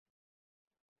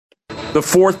The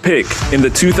fourth pick in the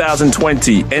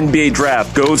 2020 NBA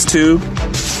Draft goes to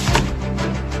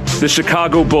the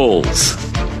Chicago Bulls.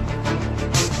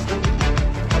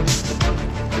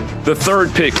 The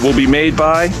third pick will be made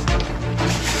by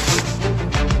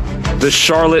the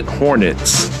Charlotte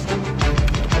Hornets.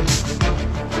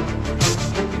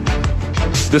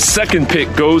 The second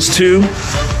pick goes to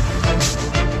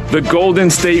the Golden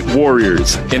State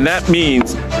Warriors. And that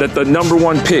means that the number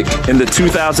one pick in the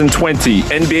 2020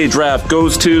 NBA Draft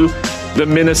goes to the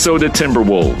Minnesota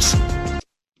Timberwolves.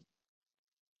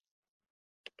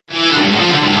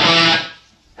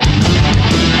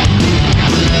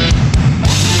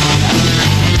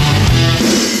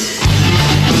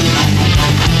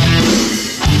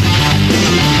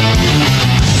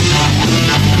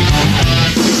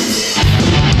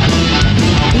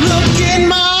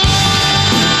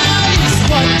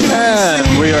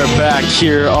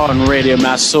 Here on Radio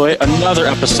Massasoit, another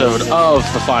episode of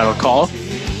The Final Call.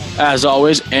 As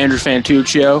always, Andrew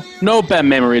Fantuccio. No Ben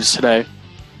Mamorides today,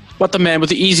 but the man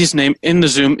with the easiest name in the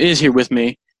Zoom is here with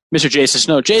me, Mr. Jason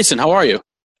Snow. Jason, how are you?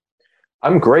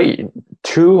 I'm great.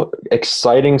 2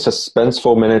 exciting,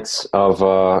 suspenseful minutes of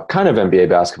kind of NBA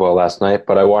basketball last night,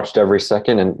 but I watched every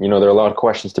second, and, there are a lot of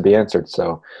questions to be answered,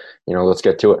 so, let's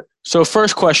get to it. So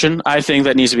first question I think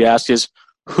that needs to be asked is,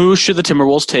 who should the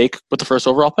Timberwolves take with the first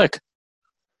overall pick?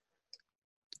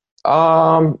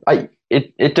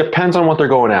 It depends on what they're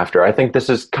going after. I think this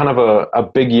is kind of a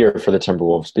big year for the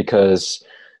Timberwolves because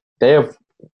they have,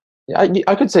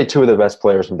 I could say, 2 of the best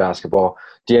players in basketball,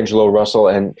 D'Angelo Russell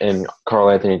and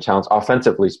Karl-Anthony Towns,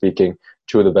 offensively speaking,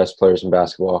 2 of the best players in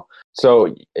basketball.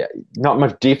 So not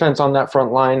much defense on that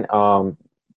front line.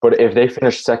 But if they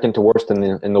finish second to worst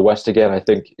in the West again, I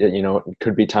think, it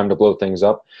could be time to blow things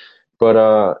up.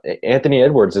 But Anthony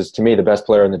Edwards is, to me, the best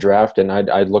player in the draft, and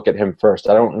I'd look at him first.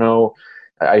 I don't know.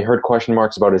 I heard question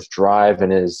marks about his drive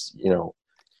and his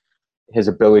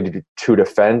ability to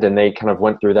defend, and they kind of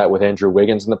went through that with Andrew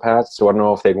Wiggins in the past. So I don't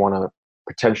know if they'd want to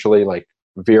potentially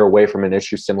veer away from an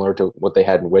issue similar to what they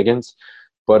had in Wiggins.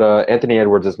 But Anthony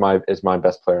Edwards is my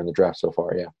best player in the draft so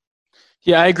far. Yeah.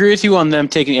 Yeah, I agree with you on them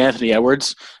taking Anthony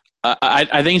Edwards.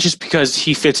 I think it's just because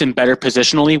he fits in better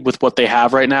positionally with what they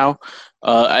have right now.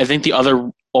 I think the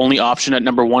other only option at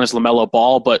number 1 is LaMelo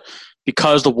Ball, but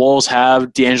because the Wolves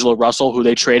have D'Angelo Russell, who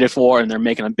they traded for, and they're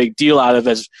making a big deal out of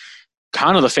as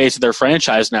kind of the face of their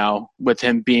franchise now, with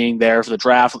him being there for the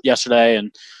draft yesterday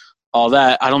and all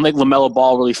that, I don't think LaMelo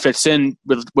Ball really fits in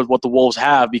with what the Wolves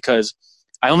have, because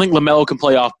I don't think LaMelo can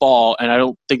play off ball, and I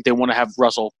don't think they want to have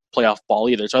Russell play off ball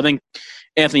either. So I think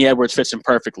Anthony Edwards fits in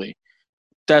perfectly.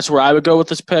 That's where I would go with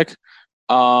this pick.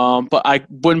 But I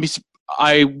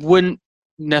wouldn't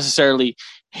necessarily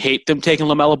hate them taking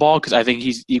LaMelo Ball because I think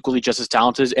he's equally just as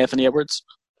talented as Anthony Edwards.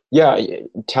 Yeah,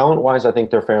 talent-wise, I think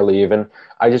they're fairly even.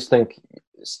 I just think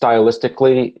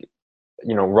stylistically,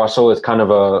 Russell is kind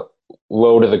of a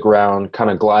low to the ground, kind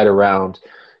of glide around,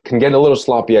 can get a little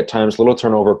sloppy at times, a little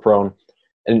turnover prone.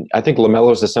 And I think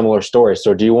LaMelo's a similar story.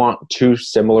 So do you want 2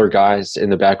 similar guys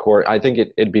in the backcourt? I think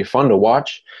it'd be fun to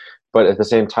watch. But at the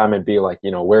same time, it'd be like,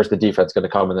 where's the defense going to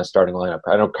come in the starting lineup?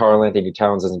 I know Karl-Anthony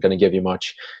Towns isn't going to give you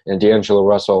much. And D'Angelo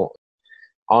Russell,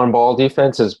 on-ball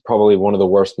defense is probably one of the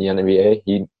worst in the NBA.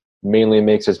 He mainly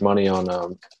makes his money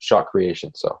on shot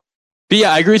creation. So, but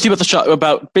yeah, I agree with you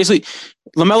about basically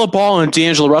LaMelo Ball and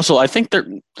D'Angelo Russell. I think they're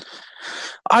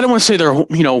 – I don't want to say they're,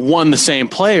 one the same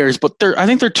players, but I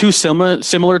think they're too similar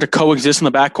to coexist in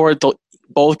the backcourt. They'll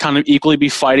both kind of equally be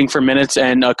fighting for minutes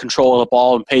and control of the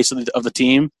ball and pace of the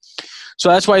team. So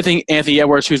that's why I think Anthony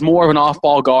Edwards, who's more of an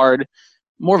off-ball guard,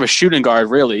 more of a shooting guard,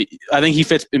 really, I think he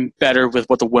fits in better with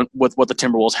what the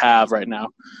Timberwolves have right now.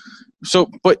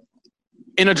 So, but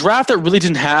in a draft that really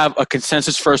didn't have a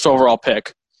consensus first overall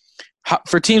pick,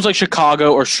 for teams like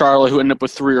Chicago or Charlotte who end up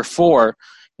with 3 or 4,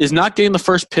 is not getting the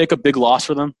first pick a big loss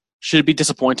for them? Should it be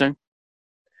disappointing?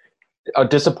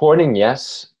 Disappointing,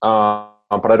 yes, but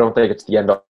I don't think it's the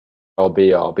end-all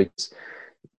be-all because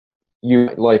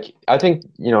I think,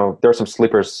 there are some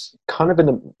sleepers kind of in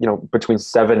the, between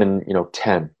 7 and,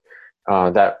 10,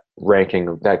 that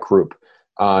ranking, that group.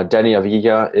 Deni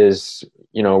Avdija is,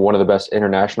 one of the best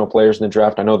international players in the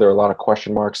draft. I know there are a lot of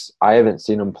question marks. I haven't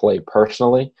seen him play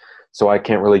personally, so I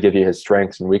can't really give you his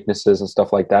strengths and weaknesses and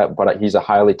stuff like that, but he's a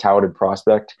highly touted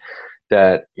prospect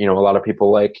that, a lot of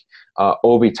people like.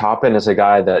 Obi Toppin is a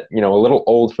guy that, a little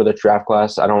old for the draft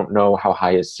class. I don't know how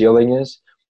high his ceiling is,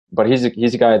 but he's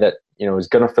a guy that, is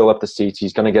going to fill up the seats.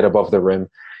 He's going to get above the rim.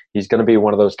 He's going to be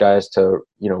one of those guys to,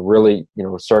 really,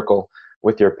 circle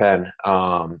with your pen.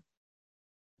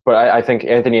 But I think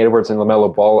Anthony Edwards and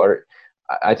LaMelo Ball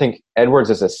I think Edwards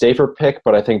is a safer pick,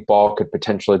 but I think Ball could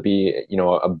potentially be,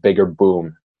 a bigger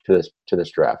boom to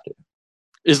this draft.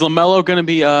 Is LaMelo going to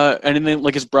be anything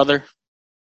like his brother?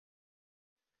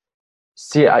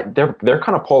 See, they're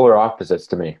kind of polar opposites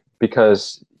to me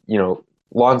because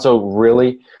Lonzo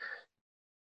really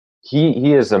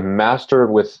he is a master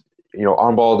with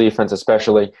on ball defense,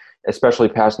 especially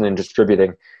passing and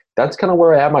distributing. That's kind of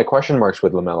where I have my question marks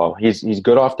with LaMelo. He's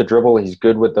good off the dribble. He's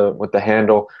good with the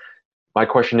handle. My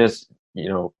question is,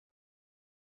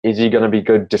 is he going to be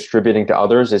good distributing to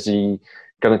others? Is he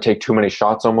going to take too many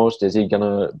shots almost? Is he going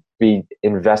to be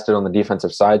invested on the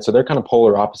defensive side? So they're kind of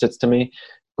polar opposites to me.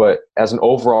 But as an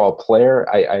overall player,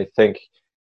 I think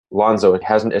Lonzo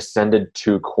hasn't ascended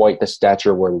to quite the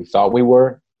stature where we thought we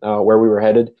were, where we were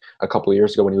headed a couple of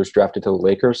years ago when he was drafted to the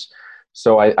Lakers.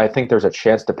 So I think there's a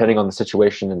chance, depending on the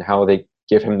situation and how they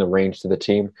give him the range to the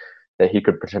team, that he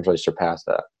could potentially surpass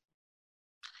that.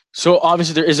 So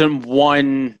obviously there isn't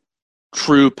one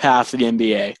true path to the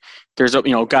NBA. There's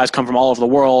guys come from all over the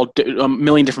world, a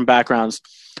million different backgrounds.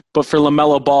 But for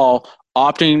LaMelo Ball,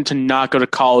 opting to not go to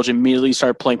college, immediately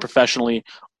start playing professionally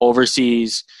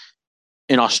overseas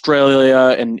in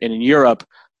Australia and in Europe,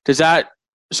 does that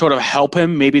sort of help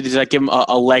him? Maybe does that give him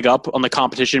a leg up on the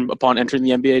competition upon entering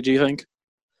the NBA, do you think?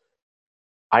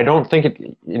 I don't think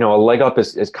it, a leg up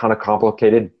is kind of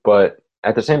complicated, but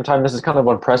at the same time, this is kind of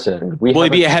unprecedented. Will he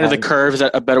be ahead of the curve? Is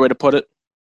that a better way to put it?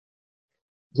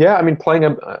 Yeah, I mean,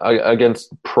 playing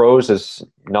against pros is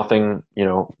nothing,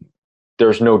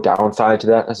 there's no downside to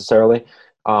that necessarily.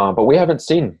 But we haven't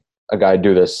seen a guy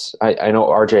do this. I know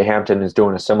RJ Hampton is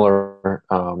doing a similar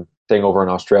thing over in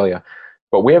Australia,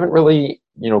 but we haven't really,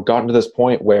 gotten to this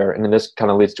point where, and then this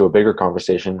kind of leads to a bigger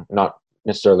conversation, not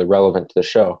necessarily relevant to the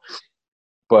show,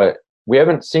 but we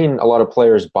haven't seen a lot of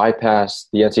players bypass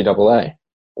the NCAA.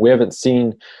 We haven't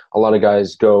seen a lot of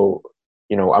guys go,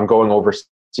 I'm going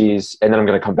overseas and then I'm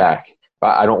going to come back.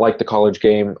 I don't like the college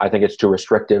game. I think it's too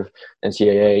restrictive.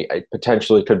 NCAA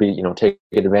potentially could be, taking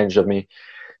advantage of me.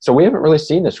 So we haven't really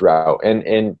seen this route.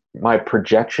 And my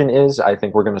projection is I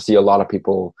think we're going to see a lot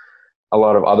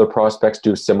of other prospects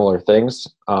do similar things.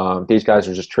 These guys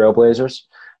are just trailblazers.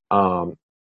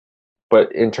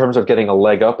 But in terms of getting a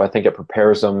leg up, I think it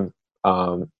prepares them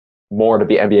more to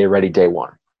be NBA ready day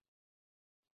one.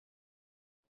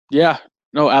 Yeah.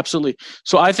 No, absolutely.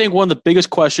 So I think one of the biggest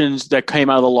questions that came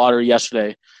out of the lottery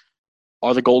yesterday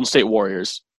are the Golden State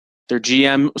Warriors. Their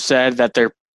GM said that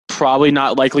they're probably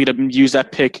not likely to use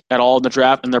that pick at all in the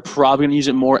draft, and they're probably going to use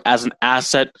it more as an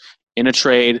asset in a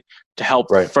trade to help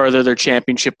further their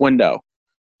championship window.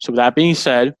 So with that being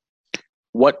said,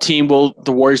 what team will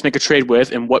the Warriors make a trade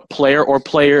with, and what player or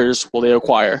players will they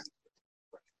acquire?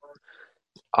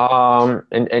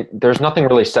 And there's nothing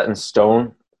really set in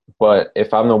stone. But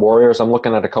if I'm the Warriors, I'm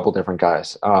looking at a couple different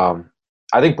guys. I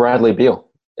think Bradley Beal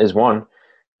is one.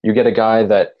 You get a guy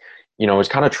that, is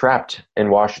kind of trapped in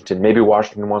Washington. Maybe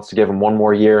Washington wants to give him one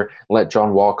more year, let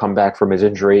John Wall come back from his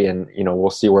injury, and,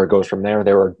 we'll see where it goes from there.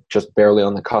 They were just barely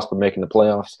on the cusp of making the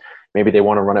playoffs. Maybe they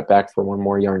want to run it back for one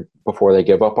more year before they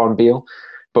give up on Beal.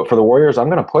 But for the Warriors, I'm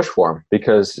going to push for him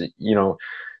because, you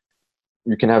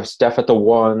can have Steph at the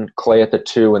 1, Clay at the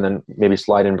 2, and then maybe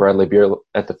slide in Bradley Beal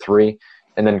at the 3.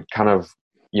 And then kind of,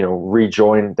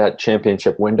 rejoin that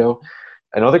championship window.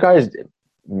 And other guys,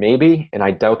 maybe, and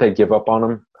I doubt they'd give up on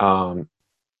him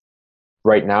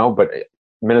right now, but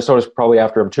Minnesota's probably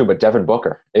after him too. But Devin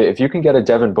Booker, if you can get a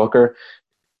Devin Booker,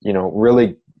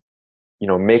 really,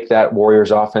 make that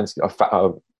Warriors offense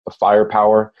a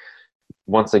firepower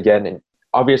once again. And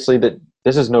obviously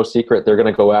this is no secret. They're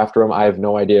going to go after him. I have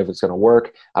no idea if it's going to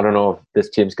work. I don't know if this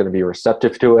team's going to be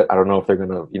receptive to it. I don't know if they're going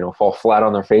to, fall flat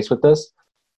on their face with this.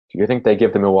 Do you think they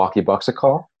give the Milwaukee Bucks a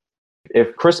call?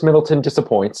 If Chris Middleton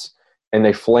disappoints and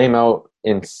they flame out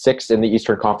in 6th in the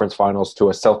Eastern Conference Finals to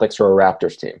a Celtics or a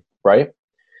Raptors team, right?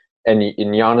 And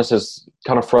Giannis is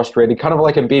kind of frustrated, kind of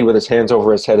like Embiid with his hands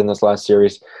over his head in this last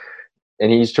series,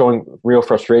 and he's showing real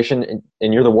frustration,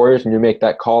 and you're the Warriors and you make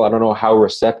that call. I don't know how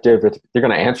receptive they're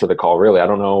going to answer the call, really. I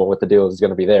don't know what the deal is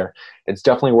going to be there. It's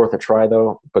definitely worth a try,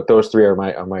 though, but those 3 are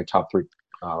my top 3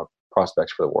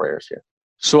 prospects for the Warriors here.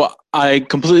 So I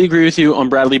completely agree with you on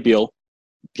Bradley Beal.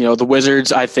 The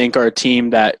Wizards, I think, are a team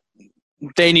that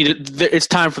they need. It's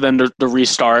time for them to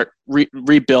restart,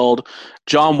 rebuild.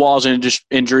 John Wall's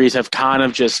injuries have kind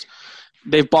of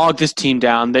they've bogged this team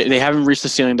down. They haven't reached the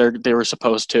ceiling they were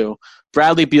supposed to.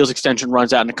 Bradley Beal's extension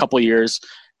runs out in a couple of years,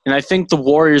 and I think the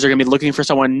Warriors are going to be looking for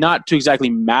someone not to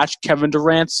exactly match Kevin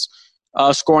Durant's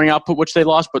scoring output, which they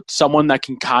lost, but someone that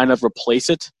can kind of replace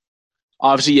it.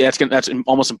 Obviously, that's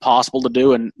almost impossible to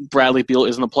do, and Bradley Beal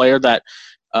isn't the player that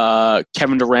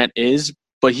Kevin Durant is,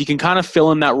 but he can kind of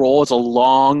fill in that role as a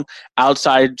long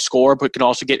outside scorer, but can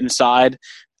also get inside.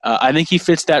 I think he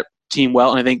fits that team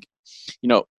well, and I think,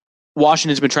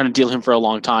 Washington's been trying to deal him for a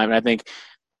long time, and I think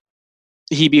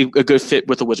he'd be a good fit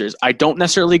with the Wizards. I don't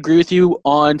necessarily agree with you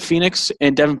on Phoenix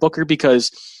and Devin Booker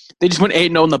because they just went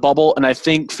 8-0 in the bubble, and I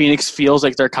think Phoenix feels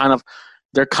like they're kind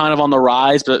of on the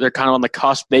rise, but they're kind of on the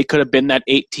cusp. They could have been that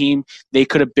 8 team. They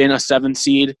could have been a 7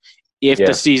 seed if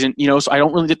the season, so I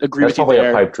don't really agree with you there. That's probably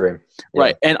a pipe dream. Yeah.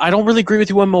 Right, and I don't really agree with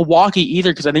you on Milwaukee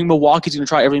either because I think Milwaukee's going to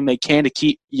try everything they can to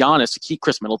keep Giannis, to keep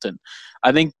Chris Middleton.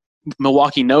 I think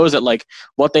Milwaukee knows that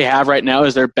what they have right now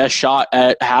is their best shot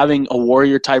at having a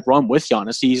Warrior type run with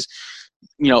Giannis. He's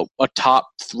a top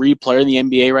 3 player in the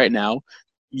NBA right now.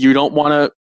 You don't want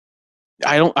to.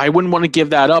 I wouldn't want to give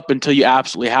that up until you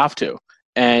absolutely have to.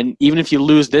 And even if you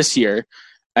lose this year,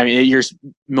 I mean,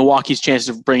 Milwaukee's chances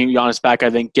of bringing Giannis back,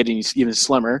 I think, getting even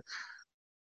slimmer.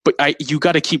 But you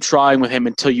got to keep trying with him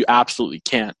until you absolutely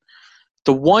can't.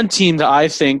 The one team that I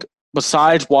think,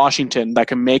 besides Washington, that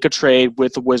can make a trade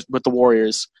with the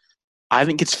Warriors, I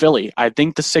think it's Philly. I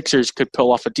think the Sixers could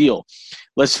pull off a deal.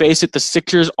 Let's face it, the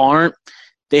Sixers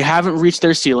they haven't reached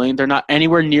their ceiling. They're not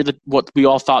anywhere near what we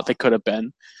all thought they could have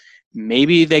been.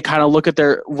 Maybe they kind of look at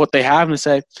what they have and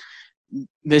say,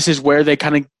 this is where they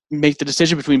kind of make the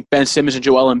decision between Ben Simmons and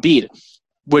Joel Embiid.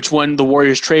 Which one the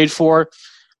Warriors trade for,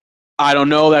 I don't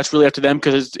know. That's really up to them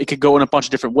because it could go in a bunch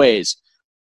of different ways.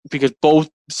 Because both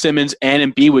Simmons and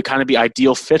Embiid would kind of be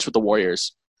ideal fits with the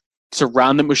Warriors.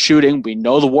 Surround them with shooting. We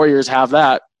know the Warriors have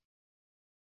that.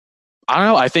 I don't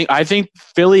know. I think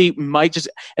Philly might just,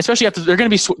 especially after they're going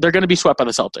to be swept by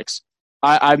the Celtics.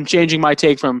 I'm changing my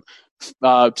take from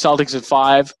Celtics in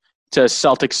 5 to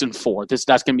Celtics in 4. That's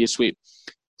going to be a sweep.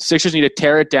 Sixers need to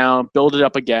tear it down, build it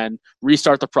up again,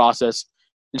 restart the process,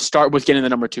 and start with getting the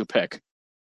number 2 pick.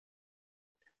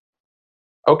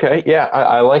 Okay, yeah,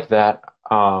 I like that.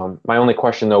 My only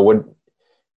question, though,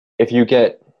 if you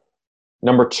get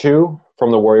number 2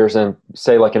 from the Warriors and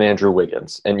say like an Andrew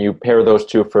Wiggins, and you pair those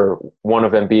 2 for one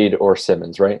of Embiid or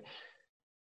Simmons, right?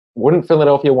 Wouldn't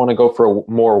Philadelphia want to go for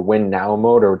a more win now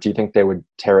mode, or do you think they would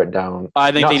tear it down?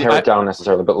 I think not tear it down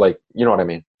necessarily, but you know what I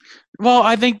mean? Well,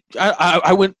 I think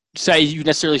I wouldn't say you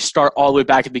necessarily start all the way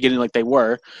back at the beginning like they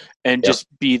were, and just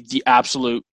be the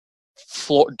absolute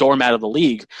doormat of the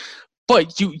league.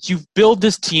 But you build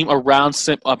this team around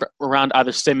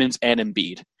either Simmons and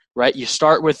Embiid, right? You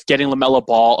start with getting LaMelo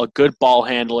Ball, a good ball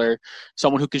handler,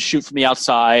 someone who can shoot from the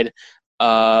outside.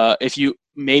 If you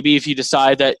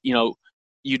decide that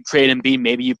you trade Embiid,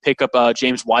 maybe you pick up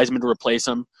James Wiseman to replace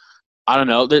him. I don't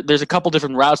know. There's a couple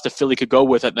different routes that Philly could go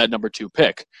with at that number 2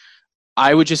 pick.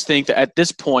 I would just think that at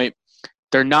this point,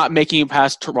 they're not making it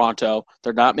past Toronto.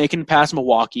 They're not making it past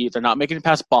Milwaukee. They're not making it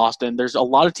past Boston. There's a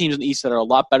lot of teams in the East that are a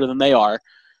lot better than they are.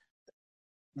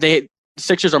 The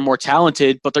Sixers are more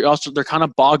talented, but they're kind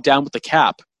of bogged down with the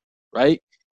cap, right?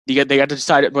 They got to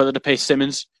decide whether to pay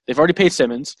Simmons. They've already paid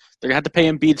Simmons. They're going to have to pay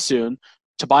Embiid soon.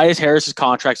 Tobias Harris's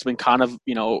contract's been kind of,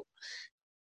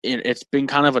 it's been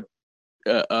kind of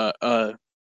a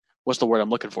what's the word I'm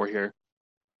looking for here?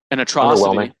 An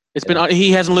atrocity. It's been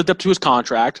he hasn't lived up to his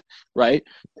contract, right?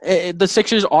 The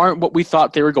Sixers aren't what we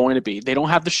thought they were going to be. They don't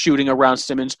have the shooting around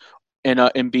Simmons and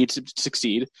Embiid to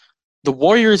succeed. The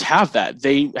Warriors have that.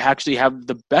 They actually have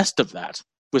the best of that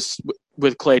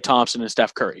with Klay Thompson and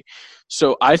Steph Curry.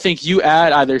 So I think you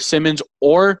add either Simmons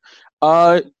or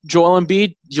Joel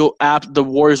Embiid, the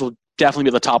Warriors will definitely be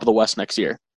at the top of the West next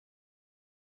year.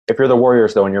 If you're the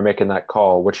Warriors, though, and you're making that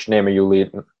call, which name are you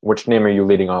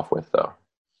leading off with, though?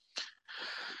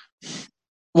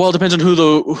 Well, it depends on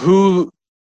who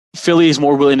Philly is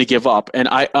more willing to give up. And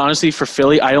I honestly, for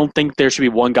Philly, I don't think there should be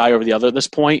one guy over the other at this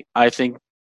point. I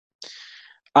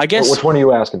guess. Which one are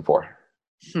you asking for?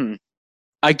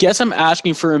 I guess I'm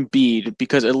asking for Embiid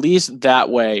because at least that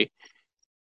way.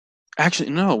 Actually,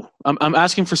 no. I'm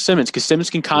asking for Simmons because Simmons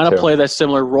can kind of play that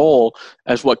similar role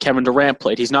as what Kevin Durant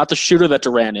played. He's not the shooter that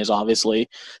Durant is, obviously,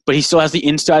 but he still has the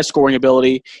inside scoring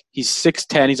ability. He's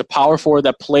 6'10". He's a power forward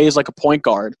that plays like a point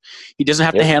guard. He doesn't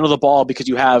have to handle the ball because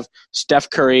you have Steph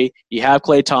Curry, you have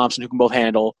Klay Thompson who can both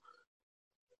handle.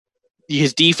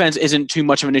 His defense isn't too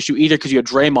much of an issue either because you have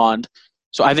Draymond.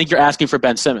 So I think you're asking for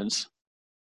Ben Simmons.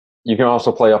 You can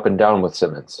also play up and down with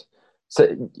Simmons.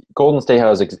 So Golden State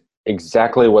has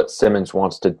exactly what Simmons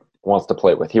wants to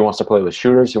play with. He wants to play with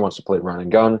shooters. He wants to play run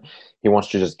and gun. He wants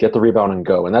to just get the rebound and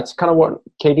go. And that's kind of what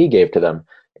KD gave to them,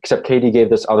 except KD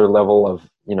gave this other level of,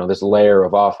 this layer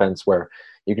of offense where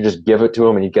you can just give it to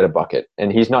him and you get a bucket.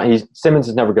 And Simmons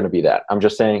is never going to be that. I'm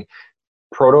just saying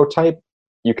prototype,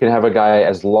 you can have a guy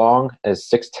as long as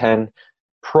 6'10",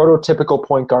 prototypical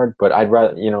point guard, but I'd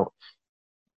rather,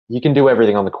 he can do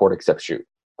everything on the court except shoot.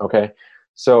 Okay,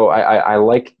 so I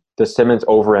like the Simmons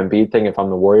over Embiid thing. If I'm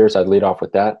the Warriors, I'd lead off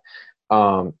with that.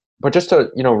 But just to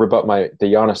rebut the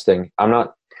Giannis thing, I'm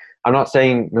not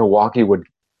saying Milwaukee would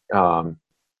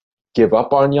give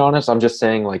up on Giannis. I'm just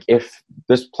saying, like, if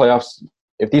these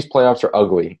playoffs are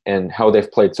ugly, and how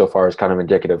they've played so far is kind of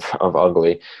indicative of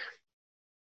ugly,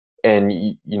 and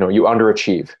you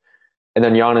underachieve, and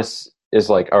then Giannis is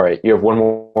like, all right, you have one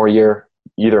more year,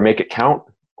 you either make it count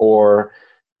or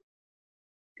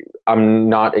I'm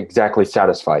not exactly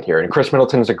satisfied here. And Chris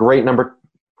Middleton is a great number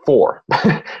 4,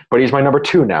 but he's my number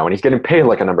 2 now, and he's getting paid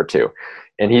like a number 2,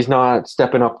 and he's not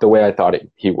stepping up the way I thought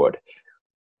he would.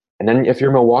 And then if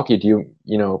you're Milwaukee, do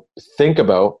you think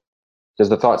about, does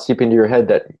the thought seep into your head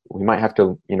that we might have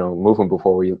to move him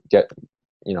before we get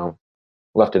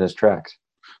left in his tracks?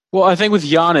 Well, I think with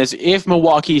Giannis, if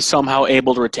Milwaukee is somehow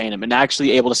able to retain him and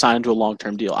actually able to sign him to a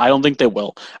long-term deal, I don't think they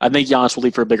will. I think Giannis will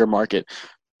leave for a bigger market.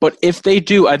 But if they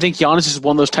do, I think Giannis is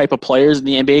one of those type of players in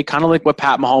the NBA, kind of like what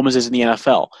Pat Mahomes is in the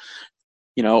NFL.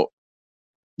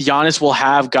 Giannis will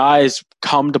have guys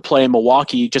come to play in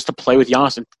Milwaukee just to play with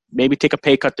Giannis and maybe take a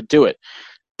pay cut to do it.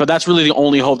 But that's really the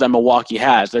only hope that Milwaukee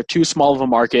has. They're too small of a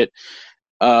market.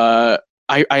 I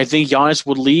think Giannis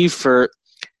would leave for –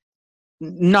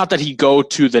 not that he go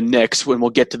to the Knicks, when we'll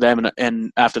get to them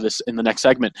and after this in the next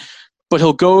segment, but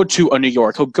he'll go to a New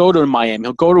York, he'll go to a Miami,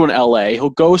 he'll go to an LA, he'll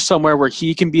go somewhere where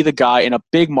he can be the guy in a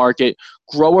big market,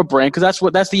 grow a brand, because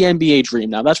that's the NBA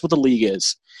dream now. That's what the league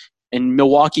is. And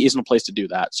Milwaukee isn't a place to do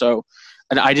that. So,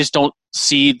 and I just don't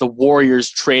see the Warriors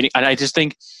trading, and I just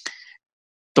think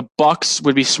the Bucks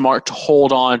would be smart to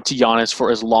hold on to Giannis for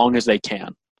as long as they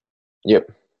can. Yep.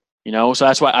 So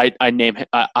that's why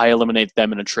I eliminate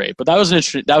them in a trade. But that was an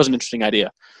interesting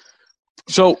idea.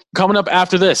 So coming up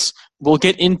after this, we'll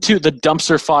get into the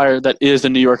dumpster fire that is the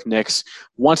New York Knicks.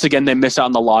 Once again, they missed out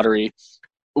on the lottery.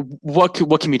 What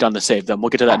can be done to save them? We'll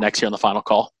get to that next here on the Final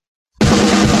Call.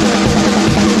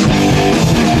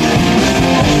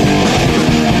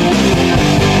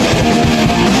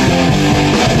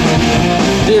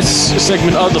 This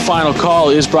segment of the Final Call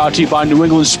is brought to you by New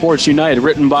England Sports United,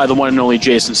 written by the one and only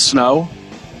Jason Snow.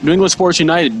 New England Sports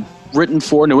United, written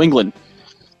for New England.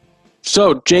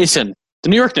 So, Jason, the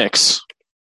New York Knicks.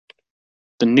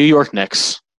 The New York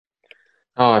Knicks.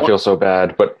 Oh, I feel so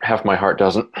bad, but half my heart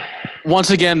doesn't. Once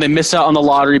again, they missed out on the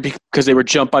lottery because they were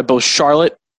jumped by both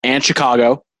Charlotte and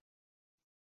Chicago.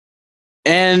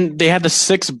 And they had the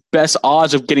 6th best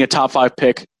odds of getting a top 5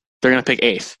 pick. They're going to pick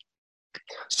 8th.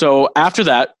 So after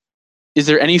that, is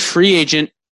there any free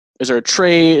agent? Is there a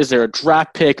trade? Is there a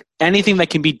draft pick? Anything that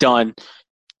can be done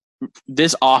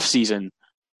this offseason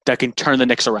that can turn the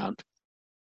Knicks around?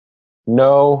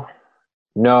 No,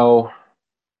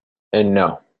 and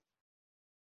no.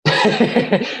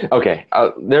 Okay,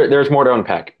 there's more to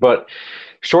unpack, but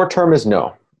short term is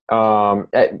no.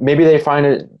 Maybe they find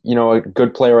a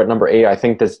good player at number 8. I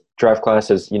think this draft class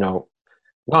is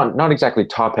not exactly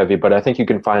top heavy, but I think you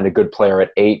can find a good player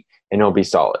at 8 and he'll be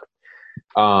solid.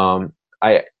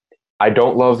 I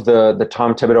don't love the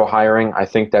Tom Thibodeau hiring. I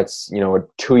think that's a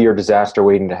 2-year disaster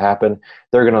waiting to happen.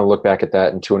 They're going to look back at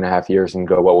that in 2.5 years and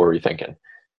go, what were we thinking?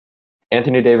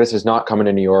 Anthony Davis is not coming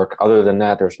to New York. Other than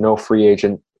that, there's no free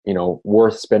agent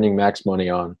worth spending max money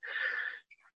on.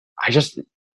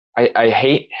 I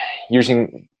hate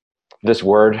using this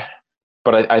word,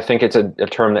 but I think it's a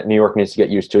term that New York needs to get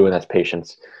used to, and that's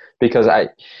patience. Because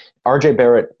RJ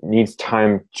Barrett needs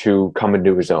time to come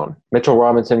into his own. Mitchell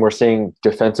Robinson, we're seeing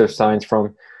defensive signs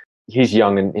from. He's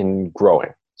young and growing.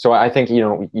 So I think,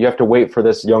 you have to wait for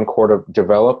this young core to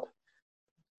develop.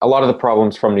 A lot of the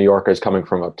problems from New York is coming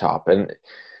from up top. And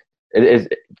it is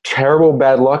terrible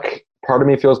bad luck. Part of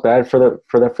me feels bad for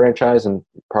the franchise, and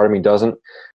part of me doesn't.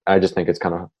 I just think it's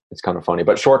kind of funny.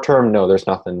 But short term, no, there's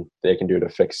nothing they can do to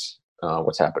fix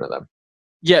what's happened to them.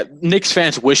 Yeah, Knicks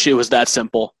fans wish it was that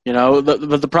simple.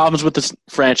 The problems with this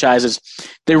franchise is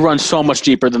they run so much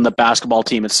deeper than the basketball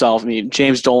team itself. I mean,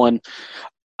 James Dolan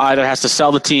either has to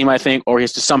sell the team, I think, or he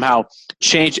has to somehow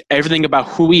change everything about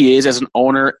who he is as an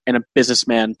owner and a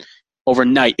businessman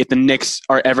overnight if the Knicks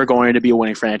are ever going to be a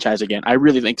winning franchise again. I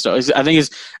really think so. I think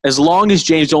as long as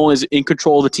James Dolan is in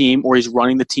control of the team, or he's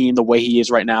running the team the way he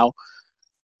is right now,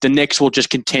 the Knicks will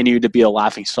just continue to be a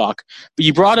laughingstock. But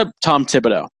you brought up Tom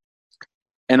Thibodeau.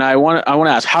 And I want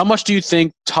to ask, how much do you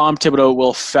think Tom Thibodeau will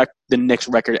affect the Knicks'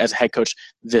 record as a head coach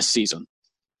this season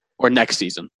or next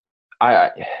season?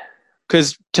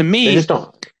 Because to me,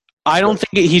 I don't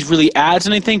think he really adds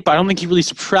anything, but I don't think he really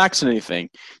subtracts anything.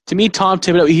 To me, Tom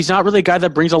Thibodeau, he's not really a guy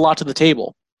that brings a lot to the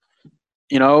table.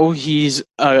 He's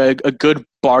a good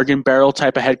bargain barrel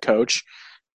type of head coach.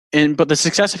 But the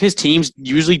success of his teams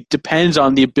usually depends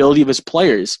on the ability of his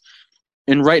players.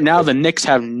 And right now, the Knicks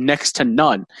have next to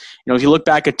none. If you look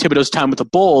back at Thibodeau's time with the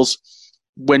Bulls,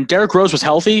 when Derrick Rose was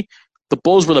healthy, the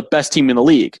Bulls were the best team in the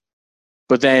league.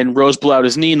 But then Rose blew out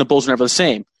his knee, and the Bulls were never the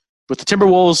same. With the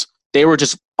Timberwolves, they were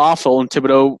just awful, and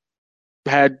Thibodeau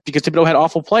had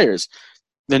awful players.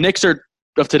 The Knicks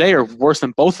of today are worse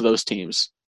than both of those teams.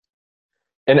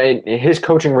 And his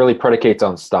coaching really predicates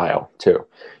on style too.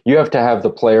 You have to have the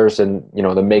players and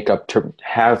the makeup to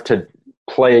have to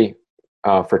play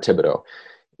for Thibodeau.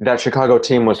 That Chicago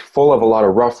team was full of a lot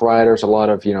of Rough Riders, a lot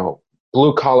of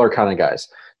blue collar kind of guys.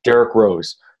 Derrick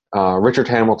Rose, Richard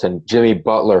Hamilton, Jimmy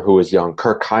Butler, who was young,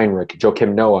 Kirk Heinrich,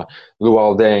 Joakim Noah,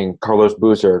 Luol Deng, Carlos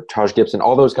Boozer, Taj Gibson.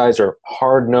 All those guys are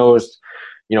hard nosed,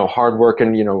 hard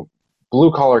working,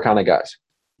 blue collar kind of guys.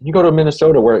 You go to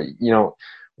Minnesota where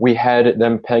we had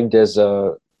them pegged as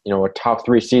a top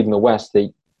 3 seed in the West.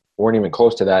 They weren't even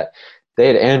close to that. They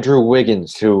had Andrew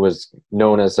Wiggins, who was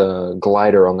known as a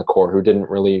glider on the court, who didn't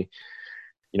really,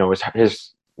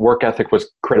 his work ethic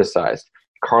was criticized.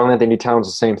 Karl-Anthony Towns,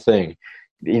 the same thing.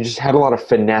 You just had a lot of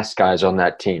finesse guys on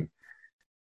that team.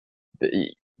 Do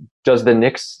the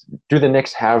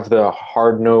Knicks have the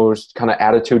hard-nosed kind of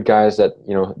attitude guys that,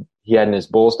 he had in his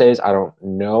Bulls days? I don't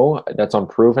know. That's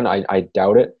unproven. I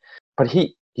doubt it. But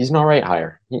he's an all right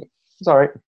hire. He's all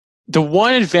right. The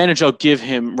one advantage I'll give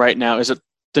him right now is that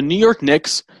the New York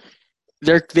Knicks,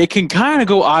 they can kind of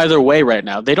go either way right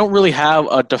now. They don't really have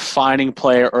a defining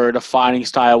player or a defining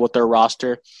style with their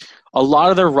roster. A lot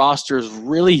of their roster is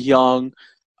really young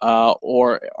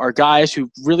or are guys who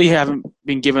really haven't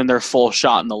been given their full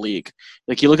shot in the league.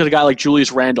 Like you look at a guy like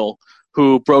Julius Randle,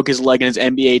 who broke his leg in his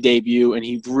NBA debut, and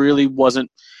he really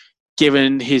wasn't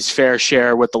given his fair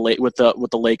share with the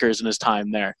Lakers in his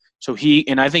time there. So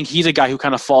I think he's a guy who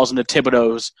kind of falls into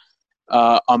Thibodeau's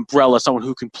umbrella, someone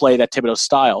who can play that Thibodeau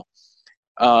style.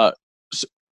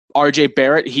 R.J.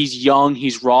 Barrett, he's young,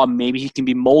 he's raw, maybe he can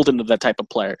be molded into that type of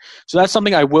player. So that's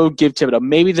something I will give Thibodeau.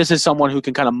 Maybe this is someone who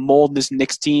can kind of mold this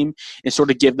Knicks team and sort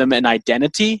of give them an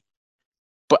identity,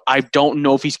 but I don't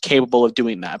know if he's capable of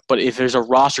doing that. But if there's a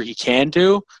roster he can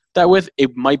do that with,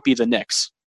 it might be the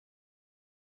Knicks.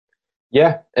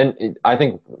 Yeah, and I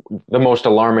think the most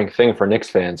alarming thing for Knicks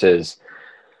fans is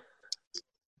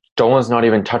Dolan's not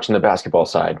even touching the basketball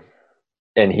side,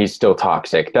 and he's still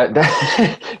toxic.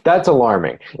 That's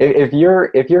alarming. If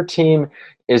your team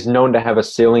is known to have a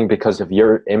ceiling because of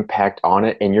your impact on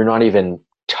it, and you're not even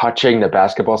touching the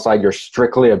basketball side, you're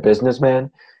strictly a businessman,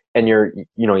 and you're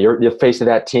the face of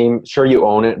that team. Sure, you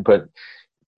own it, but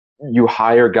you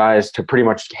hire guys to pretty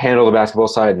much handle the basketball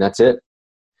side, and that's it.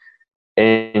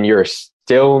 And you're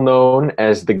still known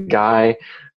as the guy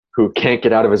who can't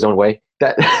get out of his own way.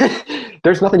 That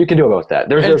there's nothing you can do about that.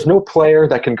 There's no player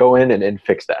that can go in and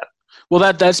fix that.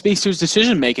 Well, that speaks to his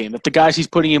decision making. That the guys he's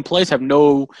putting in place have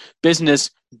no business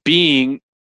being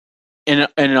in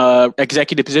a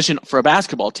executive position for a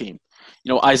basketball team.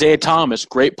 Isaiah Thomas,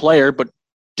 great player, but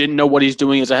didn't know what he's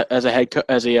doing as an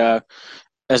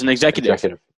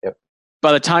executive. Yep.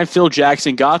 By the time Phil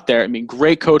Jackson got there,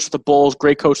 great coach for the Bulls,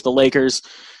 great coach for the Lakers,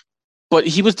 but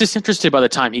he was disinterested by the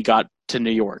time he got to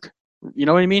New York. You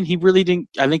know what I mean? He really didn't.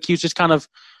 I think he was just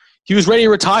he was ready to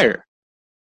retire.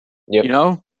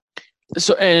 Yep.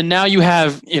 So, and now you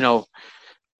have,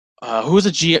 who's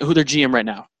their GM right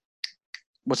now?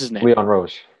 What's his name?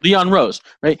 Leon Rose,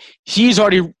 right? He's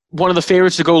already one of the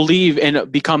favorites to go leave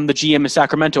and become the GM in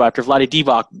Sacramento after Vlade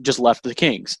Divac just left the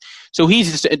Kings. So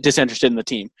he's disinterested in the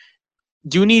team.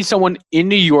 Do you need someone in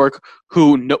New York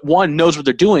who, one, knows what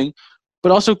they're doing,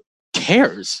 but also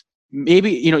cares?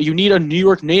 Maybe, you need a New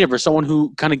York native or someone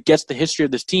who kind of gets the history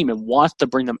of this team and wants to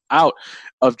bring them out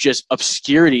of just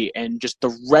obscurity and just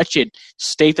the wretched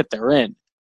state that they're in.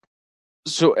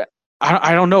 So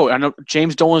I don't know. I know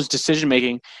James Dolan's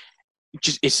decision-making,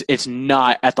 it's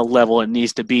not at the level it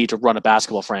needs to be to run a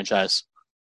basketball franchise.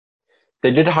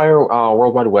 They did hire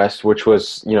World Wide West, which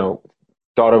was,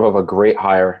 thought of a great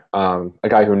hire. A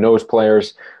guy who knows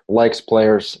players, likes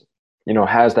players,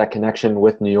 has that connection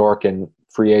with New York and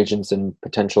free agents and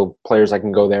potential players that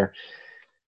can go there.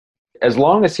 As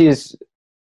long as he's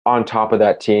on top of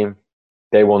that team,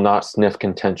 they will not sniff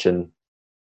contention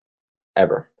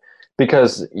ever.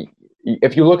 Because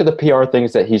if you look at the PR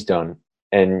things that he's done,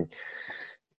 and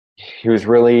he was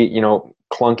really,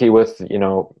 clunky with,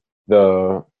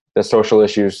 the social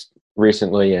issues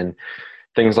recently and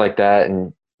things like that,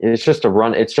 and it's just a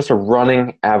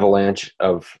running avalanche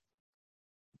of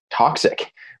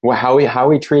toxic. How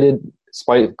he treated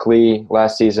Spike Lee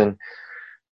last season,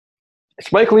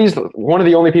 Spike Lee's one of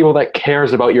the only people that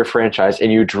cares about your franchise,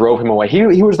 and you drove him away.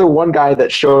 He was the one guy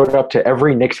that showed up to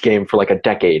every Knicks game for like a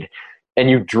decade, and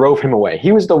you drove him away.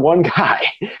 He was the one guy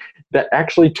that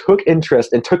actually took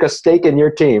interest and took a stake in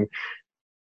your team,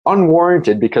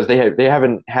 unwarranted, because they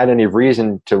haven't had any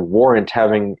reason to warrant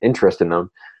having interest in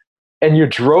them, and you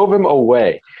drove him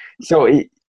away. So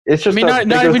it's just a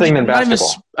bigger thing than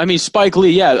basketball. Spike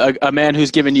Lee, yeah, a man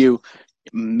who's given you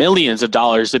millions of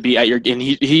dollars to be at your, and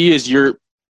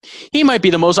he might be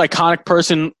the most iconic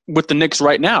person with the Knicks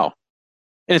right now,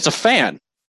 and it's a fan.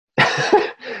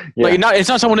 Like, it's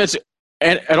not someone that's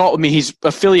at all. I mean, he's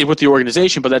affiliated with the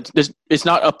organization, but it's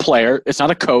not a player, it's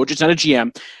not a coach, it's not a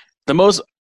GM. The most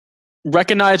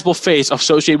recognizable face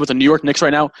associated with the New York Knicks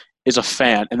right now is a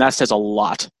fan, and that says a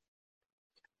lot.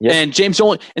 Yep. And James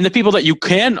Dolan, and the people that you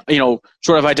can,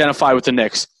 sort of identify with the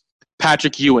Knicks,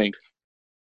 Patrick Ewing,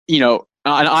 an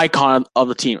icon of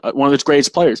the team, one of its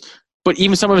greatest players. But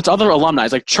even some of its other alumni,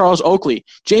 like Charles Oakley,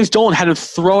 James Dolan had him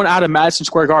thrown out of Madison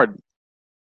Square Garden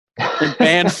and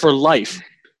banned for life.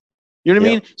 You know what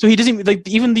I mean? So he doesn't, like,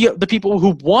 even the people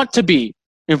who want to be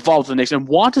involved with the Knicks and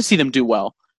want to see them do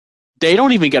well, they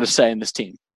don't even get a say in this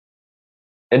team.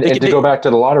 And to go back to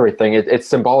the lottery thing, it's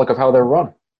symbolic of how they're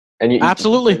run. And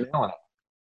absolutely.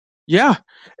 Yeah.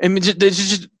 I mean,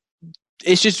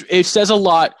 it says a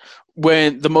lot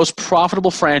when the most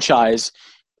profitable franchise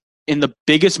in the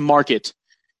biggest market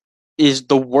is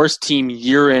the worst team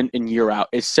year in and year out.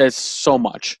 It says so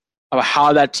much about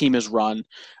how that team is run.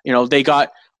 They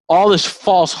got all this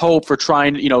false hope for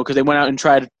trying, because they went out and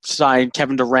tried to sign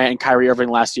Kevin Durant and Kyrie Irving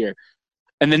last year.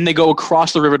 And then they go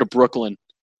across the river to Brooklyn.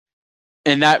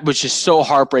 And that was just so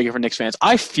heartbreaking for Knicks fans.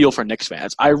 I feel for Knicks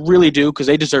fans. I really do, because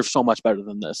they deserve so much better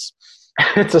than this.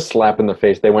 It's a slap in the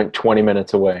face. They went 20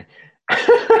 minutes away.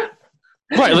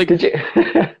 Right, like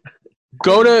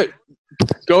go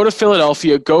to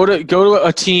Philadelphia, go to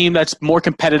a team that's more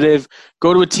competitive,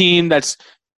 go to a team that's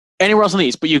anywhere else in the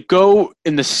East, but you go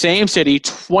in the same city,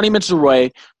 20 minutes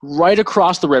away, right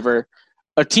across the river,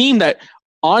 a team that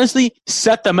honestly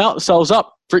set themselves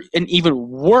up for an even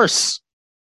worse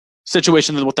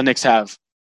situation than what the Knicks have.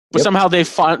 But somehow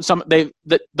the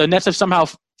Nets have somehow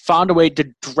found a way to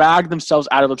drag themselves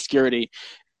out of obscurity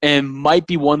and might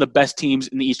be one of the best teams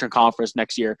in the Eastern Conference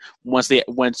next year once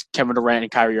Kevin Durant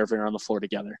and Kyrie Irving are on the floor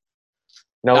together.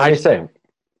 Now, let me say,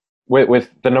 with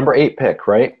the number 8 pick,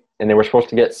 right? And they were supposed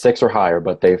to get 6 or higher,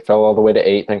 but they fell all the way to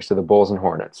 8 thanks to the Bulls and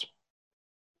Hornets.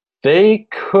 They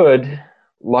could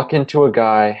luck into a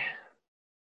guy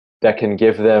that can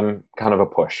give them kind of a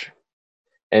push.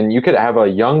 And you could have a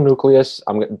young nucleus.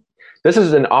 This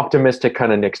is an optimistic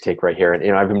kind of Knicks take right here.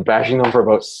 And I've been bashing them for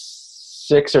about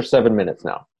 6 or 7 minutes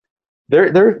now.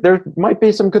 There might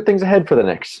be some good things ahead for the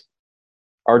Knicks.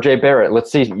 RJ Barrett,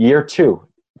 let's see, year 2.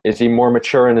 Is he more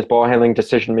mature in his ball handling,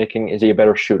 decision making? Is he a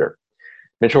better shooter?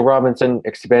 Mitchell Robinson,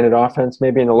 expanded offense,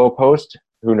 maybe in the low post.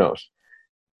 Who knows?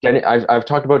 I've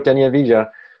talked about Denny Avdija,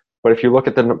 but if you look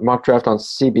at the mock draft on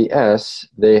CBS,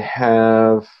 they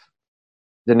have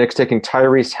the Knicks taking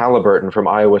Tyrese Halliburton from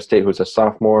Iowa State, who's a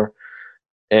sophomore,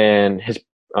 and his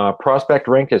prospect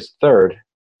rank is 3rd.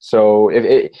 So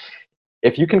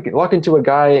if you can luck into a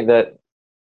guy that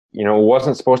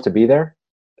wasn't supposed to be there,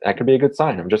 that could be a good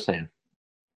sign. I'm just saying.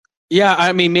 Yeah,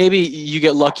 I mean, maybe you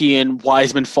get lucky and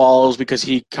Wiseman falls because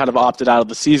he kind of opted out of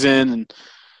the season, and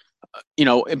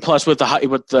and plus with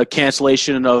the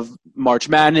cancellation of March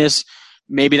Madness,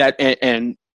 maybe that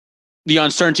and the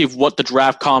uncertainty of what the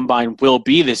draft combine will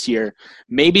be this year,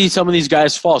 maybe some of these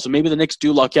guys fall. So maybe the Knicks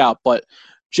do luck out, but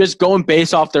just going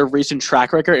based off their recent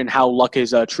track record and how luck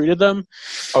has treated them.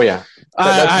 Oh yeah,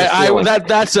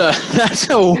 that's a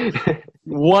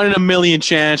 1 in a million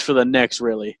chance for the Knicks.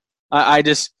 Really,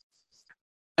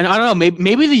 and I don't know.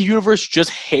 Maybe the universe just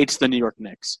hates the New York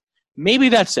Knicks. Maybe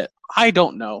that's it. I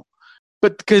don't know,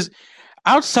 but because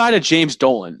outside of James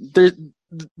Dolan,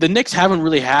 the Knicks haven't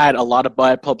really had a lot of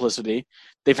bad publicity.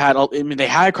 They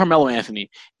had Carmelo Anthony,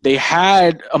 they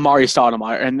had Amari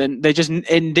Stoudemire, and then they just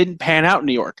didn't pan out in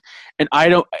New York. And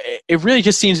it really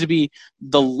just seems to be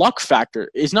the luck factor.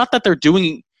 It's not that they're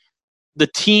doing the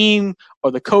team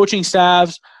or the coaching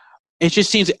staffs. It just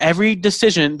seems every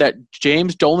decision that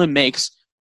James Dolan makes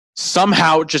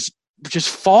somehow just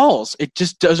falls. It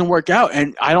just doesn't work out.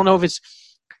 And I don't know if it's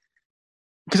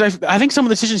because I think some of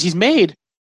the decisions he's made,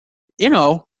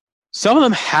 some of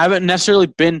them haven't necessarily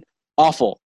been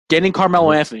awful. Getting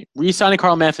Carmelo Anthony, re-signing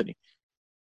Carmelo Anthony,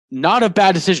 not a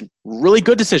bad decision. Really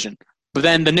good decision. But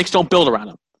then the Knicks don't build around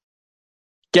him.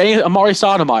 Getting Amari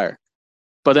Stoudemire,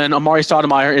 but then Amari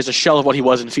Stoudemire is a shell of what he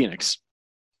was in Phoenix.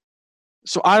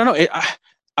 So I don't know.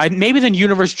 maybe the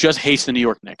universe just hates the New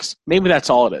York Knicks. Maybe that's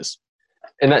all it is.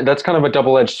 And that's kind of a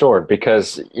double-edged sword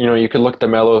because, you could look at the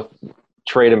Melo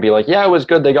trade and be like, yeah, it was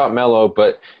good they got Melo,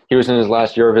 but he was in his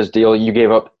last year of his deal. You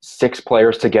gave up 6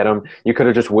 players to get him. You could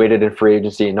have just waited in free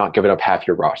agency and not given up half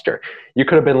your roster. You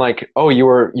could have been like, oh, you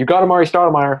got Amari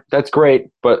Stoudemire. That's great.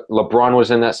 But LeBron was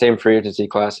in that same free agency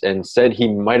class and said he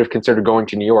might have considered going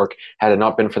to New York had it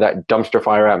not been for that dumpster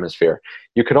fire atmosphere.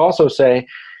 You could also say,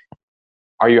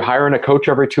 are you hiring a coach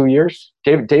every 2 years?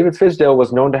 David Fizdale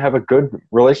was known to have a good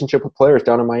relationship with players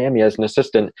down in Miami as an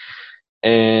assistant,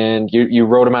 and you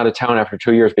wrote him out of town after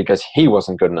 2 years because he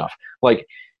wasn't good enough. Like,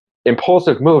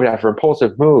 impulsive move after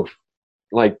impulsive move.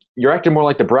 Like, you're acting more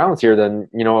like the Browns here than,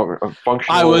 a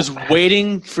functional... I was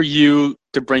waiting for you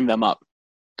to bring them up.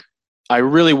 I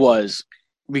really was.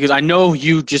 Because I know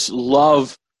you just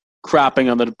love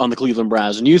crapping on the Cleveland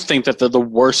Browns, and you think that they're the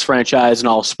worst franchise in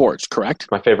all of sports, correct?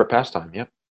 My favorite pastime, yep.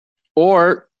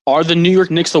 Or are the New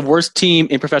York Knicks the worst team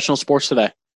in professional sports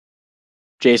today?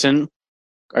 Jason,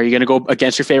 are you going to go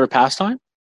against your favorite pastime?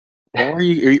 Or are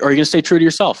you going to stay true to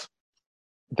yourself?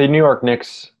 The New York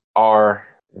Knicks are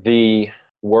the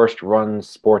worst run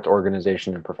sports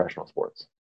organization in professional sports.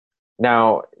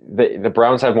 Now, the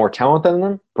Browns have more talent than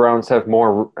them. Browns have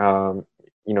more,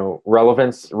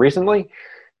 relevance recently.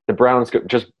 The Browns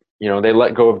just, they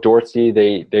let go of Dorsey.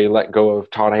 They let go of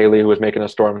Todd Haley, who was making a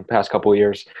storm the past couple of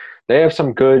years. They have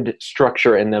some good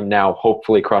structure in them now.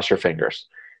 Hopefully, cross your fingers.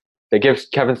 They give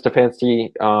Kevin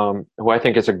Stefanski, who I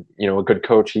think is a good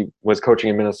coach. He was coaching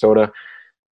in Minnesota.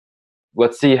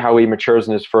 Let's see how he matures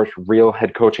in his first real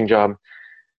head coaching job.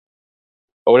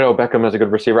 Odell Beckham is a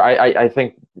good receiver. I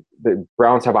think the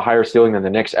Browns have a higher ceiling than the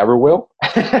Knicks ever will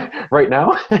right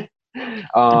now. The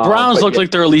Browns look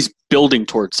like they're at least building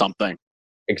towards something.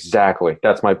 Exactly.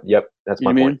 That's my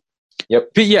point. Yep.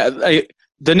 But yeah,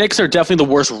 the Knicks are definitely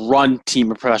the worst run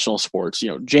team in professional sports.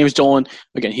 James Dolan,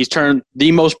 again, he's turned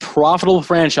the most profitable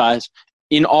franchise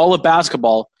in all of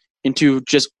basketball into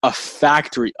just a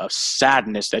factory of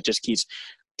sadness that just keeps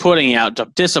putting out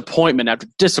disappointment after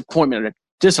disappointment after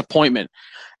disappointment.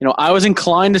 I was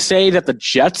inclined to say that the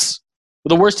Jets were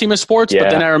the worst team in sports,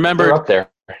 but then I remembered up there.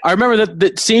 I remember that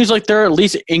it seems like they're at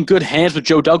least in good hands with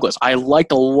Joe Douglas. I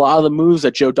liked a lot of the moves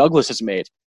that Joe Douglas has made.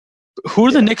 Who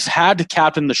do the Knicks had to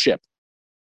captain the ship?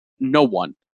 No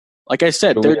one. Like I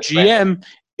said, their GM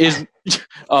is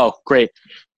 – oh, great.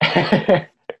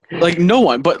 Like no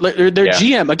one. But their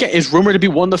GM, again, is rumored to be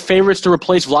one of the favorites to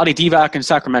replace Vlade Divac in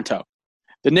Sacramento.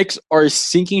 The Knicks are a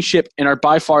sinking ship and are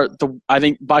by far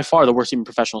the worst team in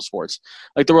professional sports.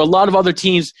 Like there were a lot of other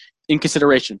teams in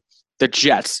consideration. The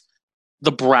Jets,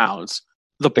 the Browns,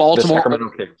 the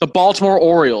Baltimore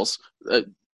Orioles,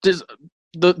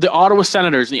 the Ottawa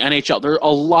Senators in the NHL. There are a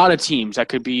lot of teams that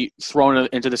could be thrown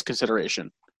into this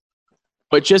consideration.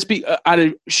 But just be out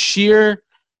of sheer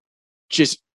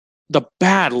just the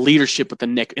bad leadership with the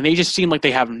Knicks, and they just seem like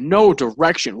they have no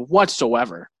direction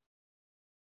whatsoever.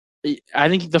 I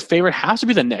think the favorite has to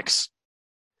be the Knicks.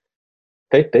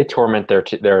 They torment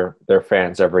their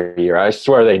fans every year. I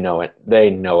swear they know it. They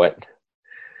know it.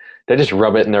 They just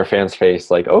rub it in their fans' face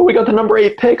like, oh, we got the number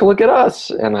 8 pick. Look at us.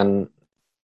 And then,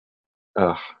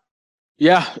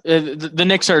 yeah, the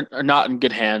Knicks are not in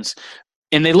good hands.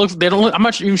 And I'm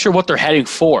not even sure what they're heading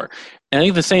for. And I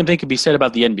think the same thing could be said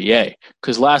about the NBA.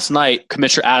 Because last night,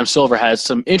 Commissioner Adam Silver had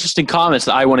some interesting comments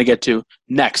that I want to get to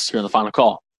next here in the final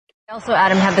call. Also,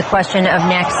 Adam, have the question of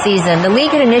next season. The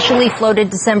league had initially floated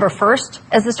December 1st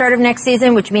as the start of next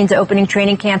season, which means opening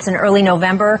training camps in early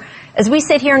November. As we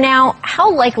sit here now, how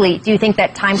likely do you think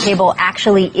that timetable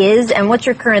actually is? And what's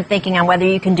your current thinking on whether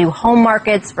you can do home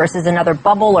markets versus another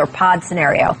bubble or pod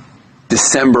scenario?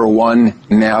 December 1,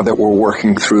 now that we're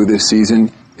working through this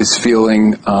season, is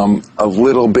feeling a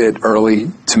little bit early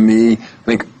to me. I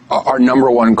think our number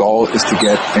one goal is to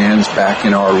get fans back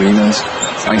in our arenas.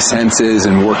 My sense is,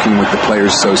 in working with the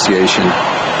Players Association,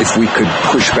 if we could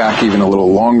push back even a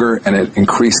little longer and it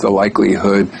increase the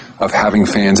likelihood of having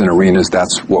fans in arenas,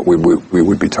 that's what we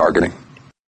would be targeting.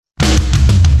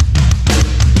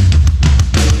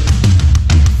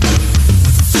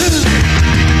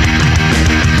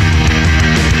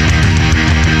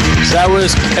 That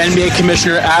was NBA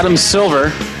Commissioner Adam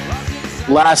Silver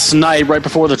last night, right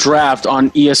before the draft on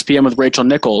ESPN with Rachel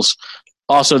Nichols.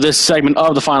 Also, this segment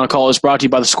of the final call is brought to you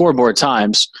by the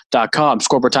ScoreboardTimes.com.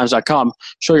 ScoreboardTimes.com.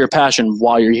 Show your passion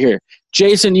while you're here.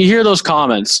 Jason, you hear those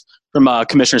comments from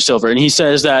Commissioner Silver, and he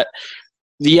says that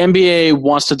the NBA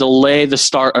wants to delay the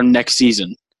start of next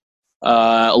season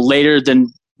later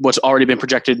than what's already been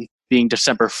projected being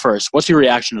December 1st. What's your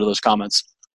reaction to those comments?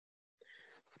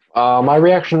 My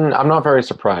reaction, I'm not very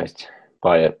surprised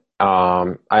by it.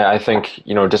 I think,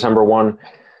 December 1,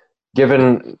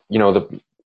 given, the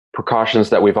precautions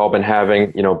that we've all been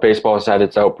having, baseball has had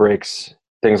its outbreaks,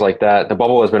 things like that. The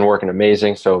bubble has been working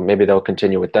amazing, so maybe they'll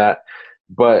continue with that.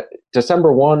 But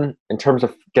December 1, in terms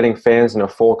of getting fans in a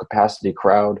full capacity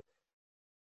crowd,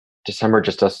 December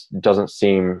just doesn't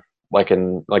seem like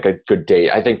a good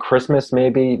date. I think Christmas,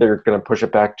 maybe they're going to push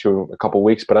it back to a couple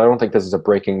weeks, but I don't think this is a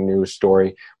breaking news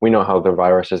story. We know how the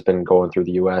virus has been going through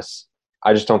the U.S.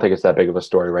 I just don't think it's that big of a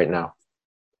story right now.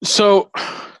 So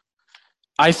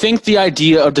I think the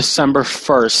idea of December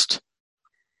 1st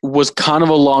was kind of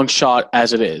a long shot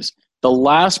as it is. The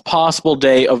last possible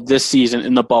day of this season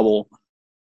in the bubble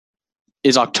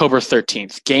is October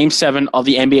 13th. Game 7 of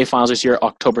the NBA Finals this year,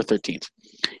 October 13th.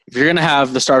 If you're going to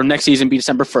have the start of next season be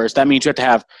December 1st, that means you have to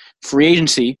have free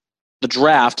agency, the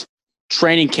draft,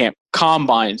 training camp,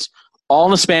 combines, all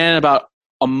in the span of about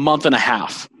a month and a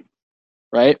half,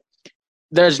 right?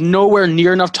 There's nowhere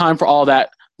near enough time for all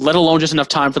that, let alone just enough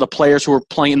time for the players who are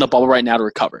playing in the bubble right now to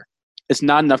recover. It's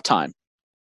not enough time.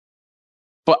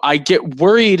 But I get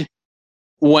worried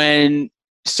when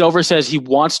Silver says he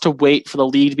wants to wait for the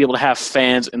league to be able to have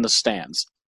fans in the stands.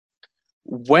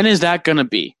 When is that going to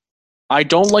be? I